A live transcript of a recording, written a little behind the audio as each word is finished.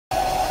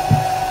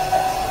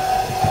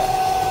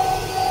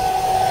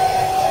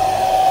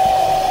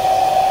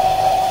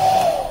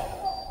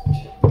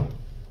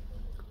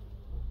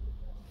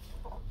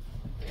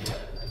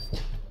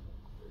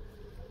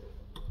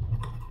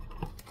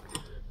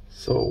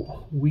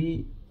So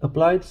we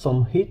applied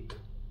some heat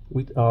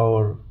with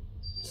our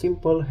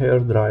simple hair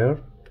dryer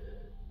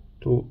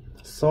to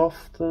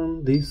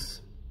soften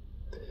this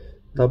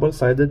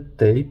double-sided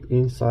tape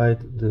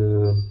inside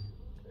the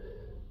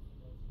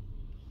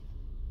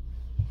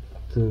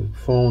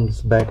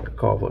phone's back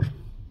cover.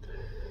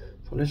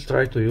 So let's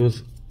try to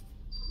use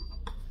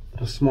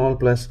a small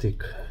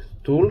plastic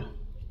tool.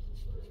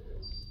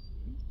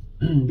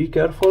 Be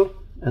careful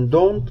and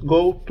don't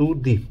go too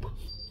deep.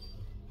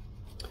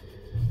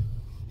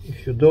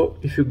 If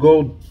you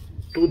go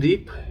too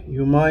deep,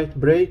 you might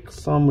break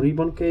some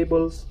ribbon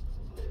cables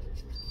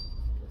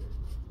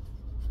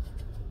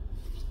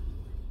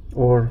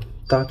or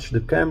touch the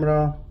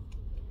camera.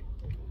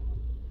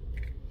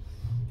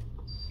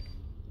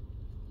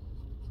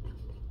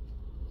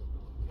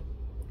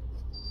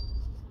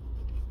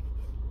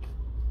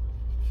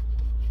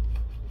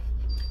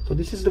 So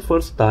this is the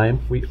first time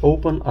we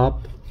open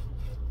up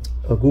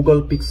a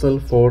Google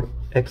Pixel 4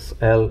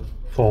 XL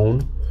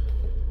phone.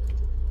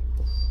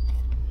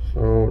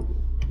 So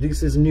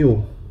this is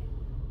new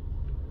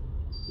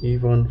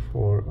even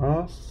for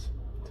us.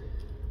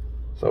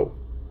 So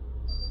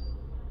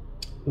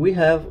we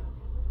have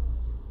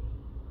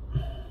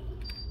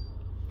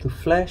the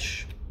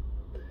flash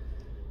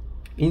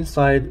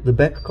inside the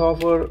back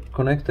cover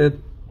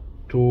connected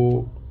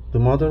to the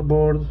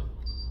motherboard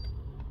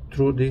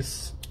through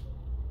this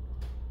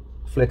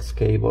flex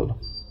cable.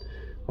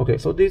 Okay,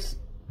 so this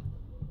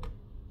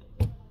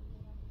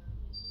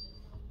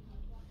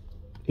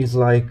is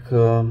like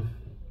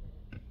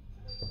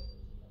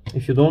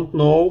if you don't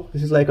know,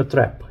 this is like a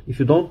trap. If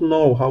you don't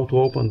know how to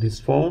open this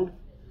phone,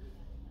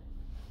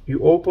 you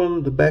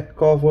open the back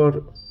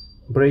cover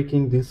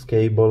breaking this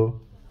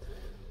cable.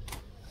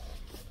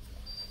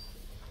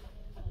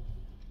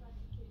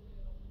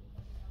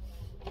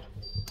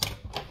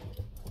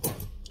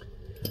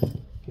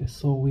 Okay,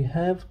 so we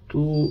have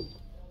to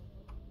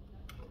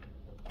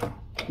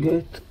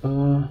get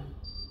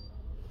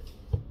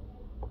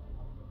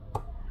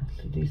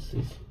this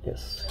is,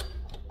 yes,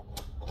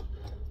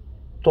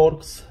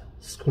 Torx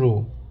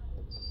screw.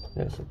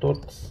 Yes, a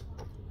Torx.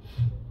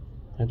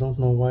 I don't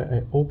know why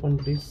I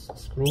opened this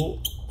screw,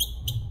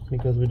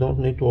 because we don't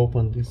need to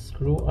open this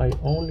screw. I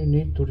only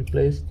need to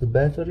replace the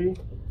battery.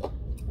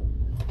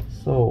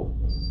 So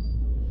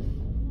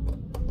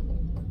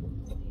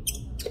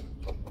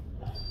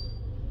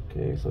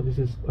okay, so this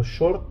is a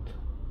short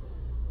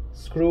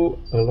screw,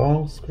 a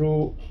long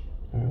screw.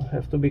 You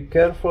have to be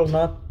careful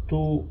not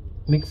to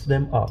mix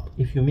them up.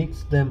 If you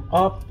mix them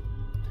up,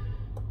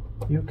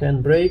 you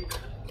can break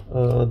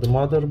the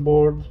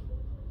motherboard.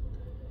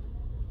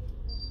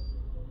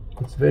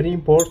 It's very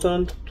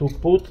important to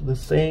put the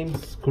same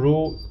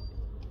screw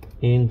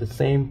in the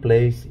same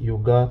place you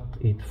got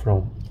it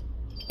from.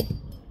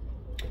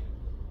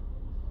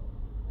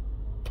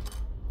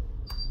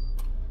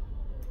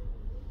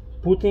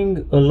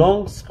 Putting a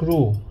long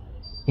screw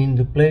in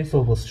the place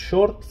of a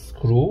short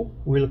screw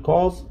will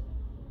cause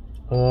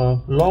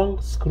long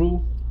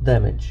screw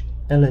damage,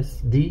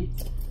 LSD.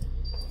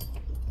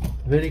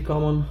 Very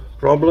common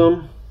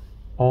problem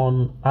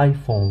on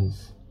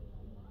iPhones.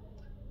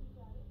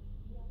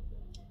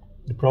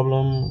 The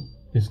problem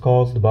is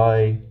caused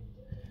by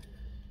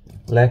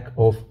lack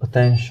of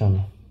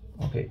attention.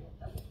 Okay,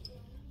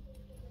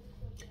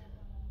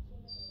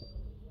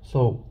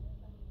 so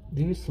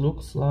this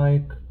looks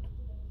like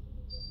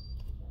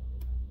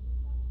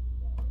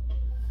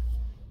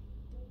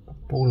a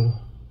pull.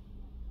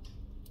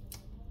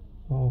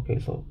 Okay,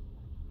 so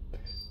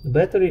the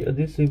battery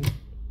adhesive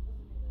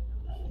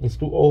is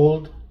too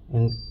old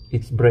and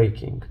it's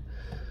breaking.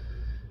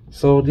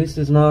 So this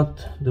is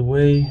not the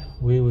way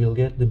we will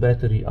get the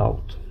battery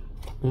out.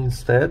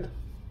 Instead,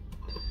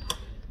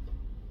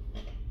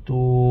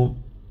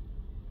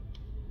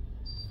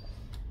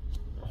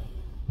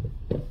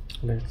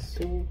 let's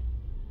see.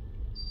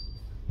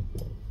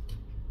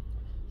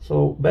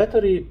 So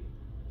battery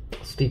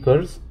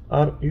stickers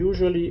are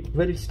usually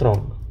very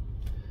strong.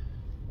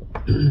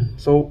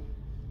 So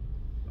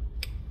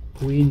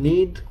we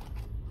need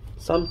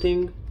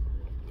something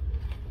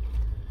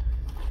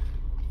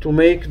to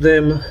make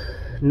them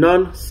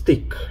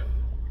non-stick.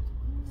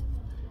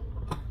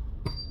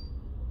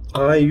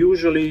 I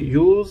usually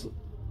use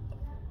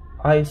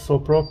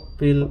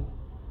isopropyl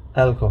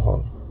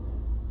alcohol.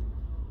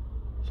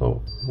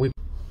 So we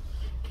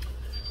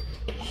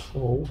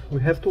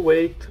have to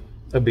wait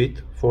a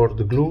bit for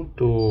the glue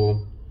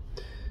to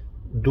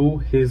do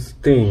his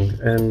thing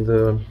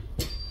and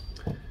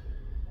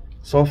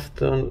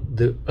soften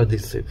the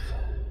adhesive.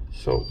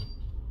 So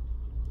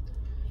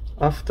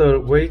after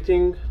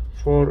waiting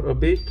for a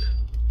bit,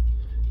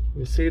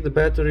 you see the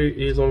battery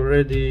is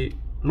already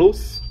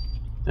loose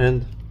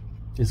and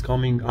is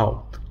coming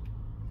out.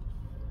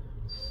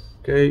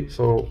 Okay,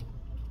 so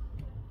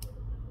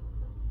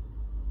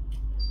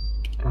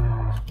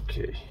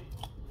okay,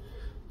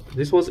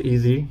 this was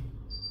easy.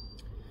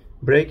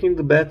 Breaking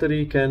the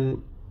battery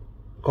can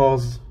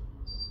cause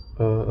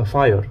a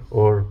fire,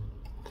 or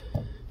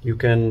you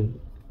can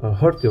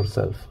hurt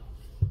yourself.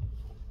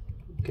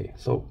 Okay,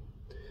 so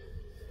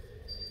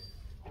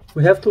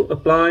we have to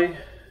apply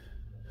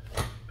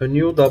a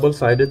new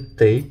double-sided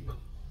tape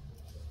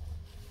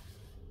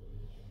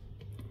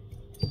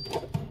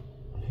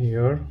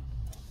here.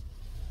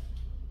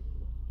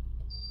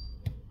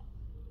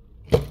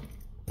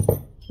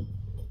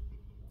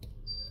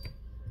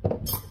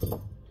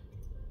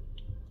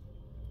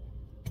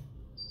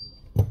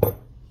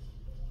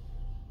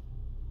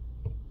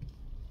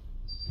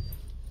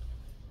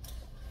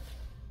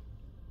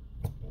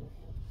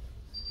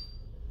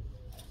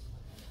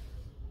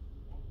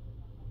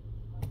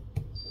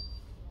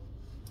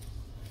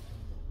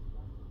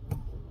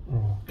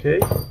 Okay.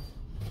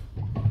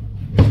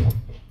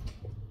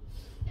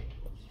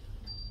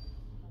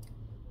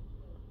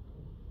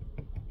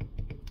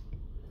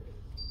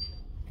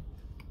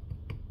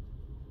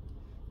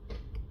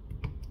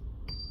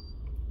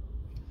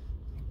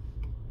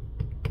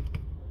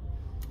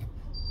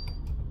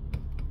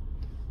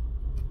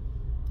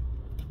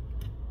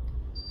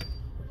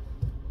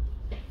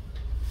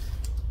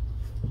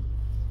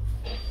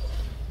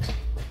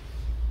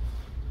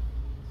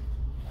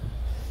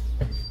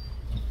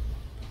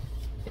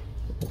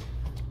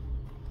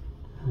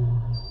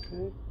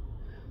 Okay.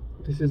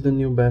 This is the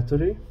new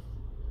battery.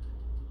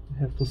 You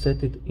have to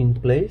set it in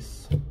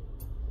place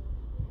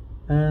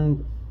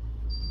and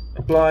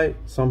apply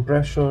some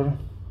pressure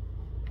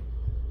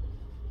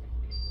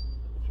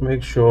to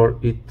make sure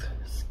it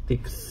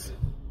sticks.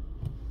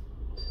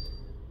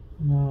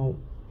 Now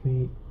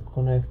we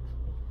connect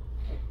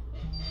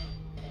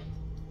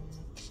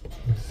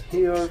this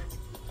here.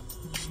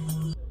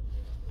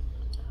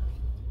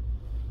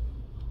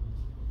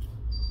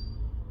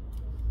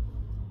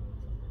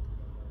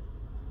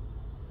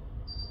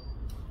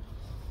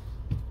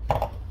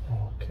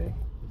 Okay,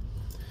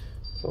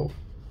 so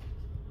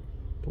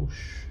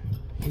push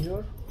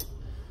here.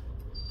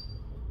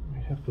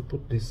 We have to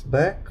put this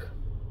back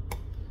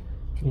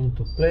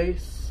into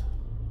place.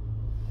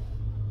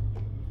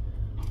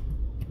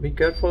 Be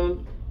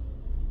careful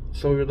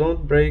so you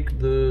don't break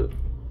the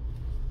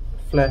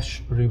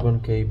flash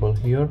ribbon cable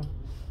here.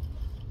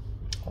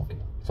 Okay,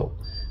 so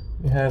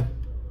we have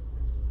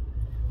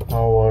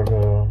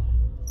our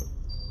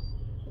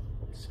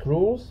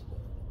screws.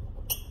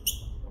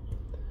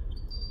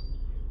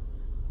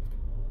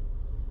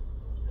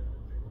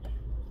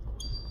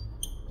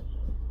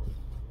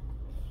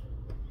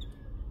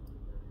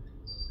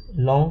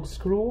 Long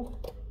screw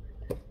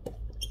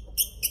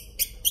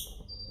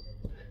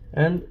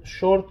and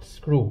short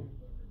screw.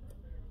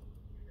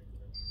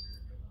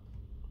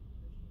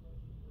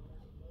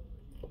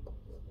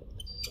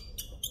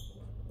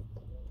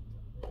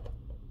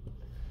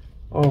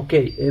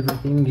 Okay,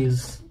 everything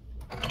is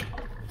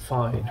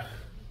fine.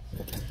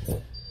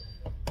 So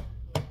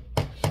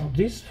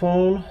this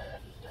phone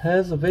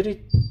has a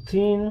very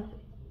thin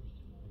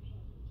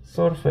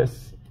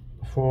surface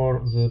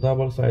for the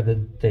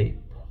double-sided tape.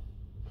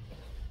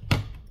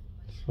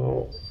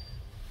 So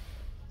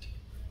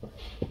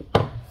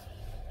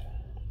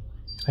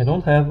I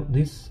don't have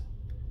this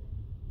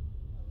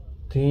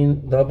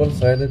thin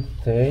double-sided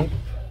tape.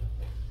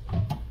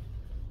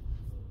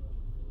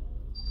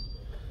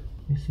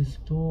 This is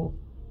too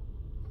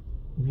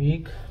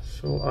big,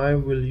 so I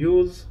will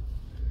use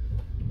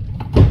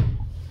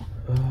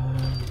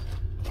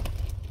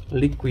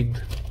liquid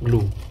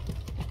glue.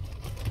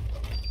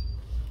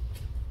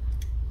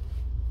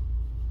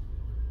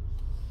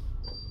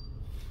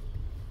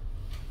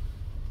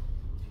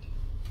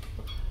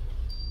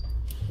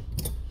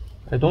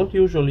 I don't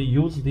usually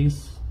use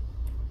this,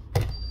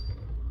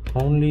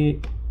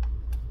 only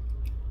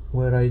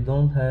where I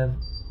don't have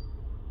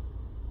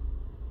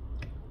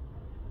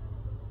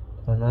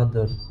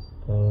another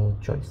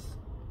choice.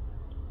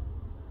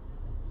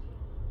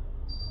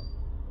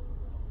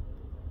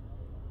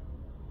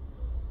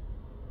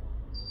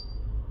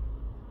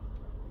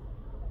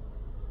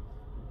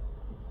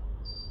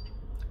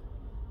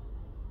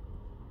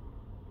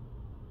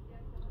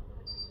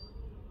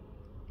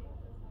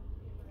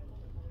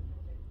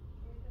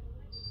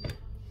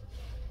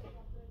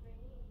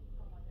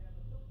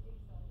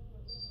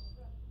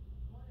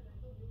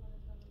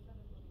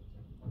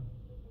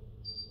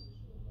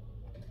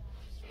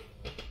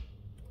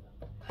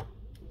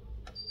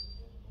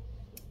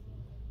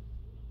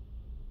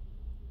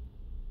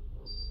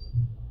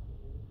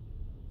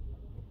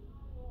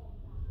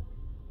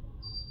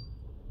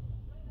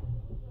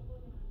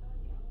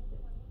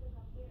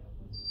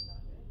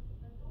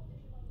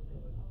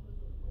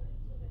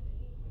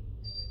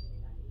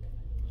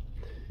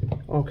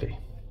 Okay.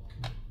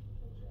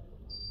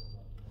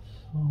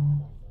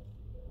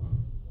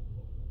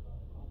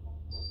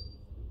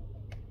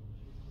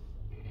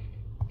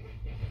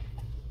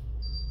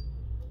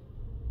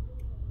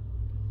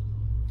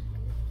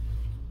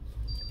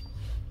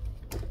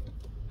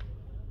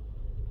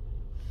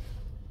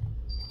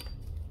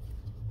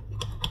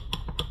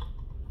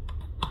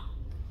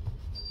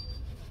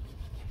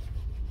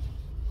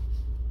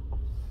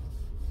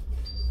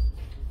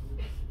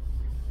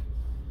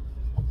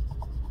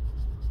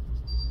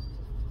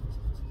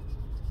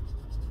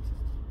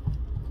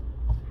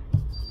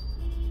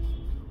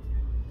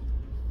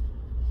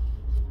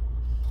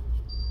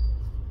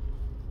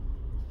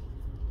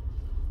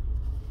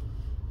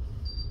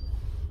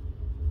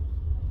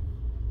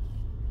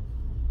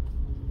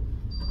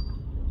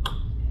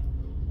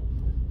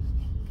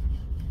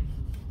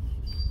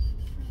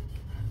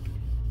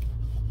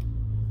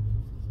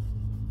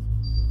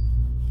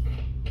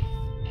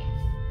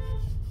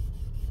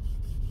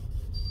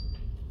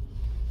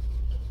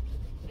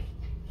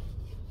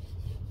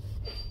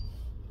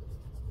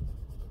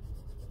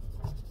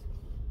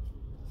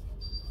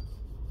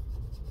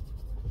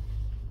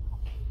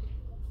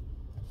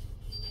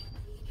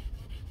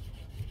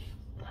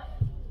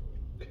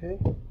 Okay.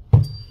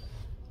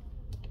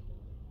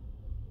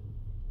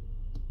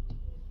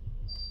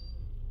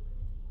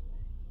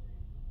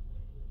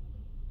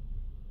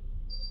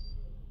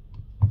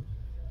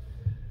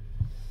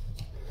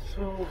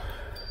 So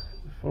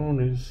the phone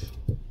is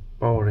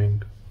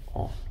powering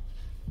on.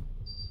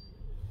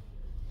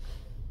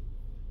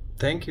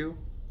 Thank you.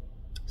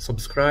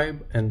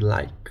 Subscribe and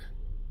like.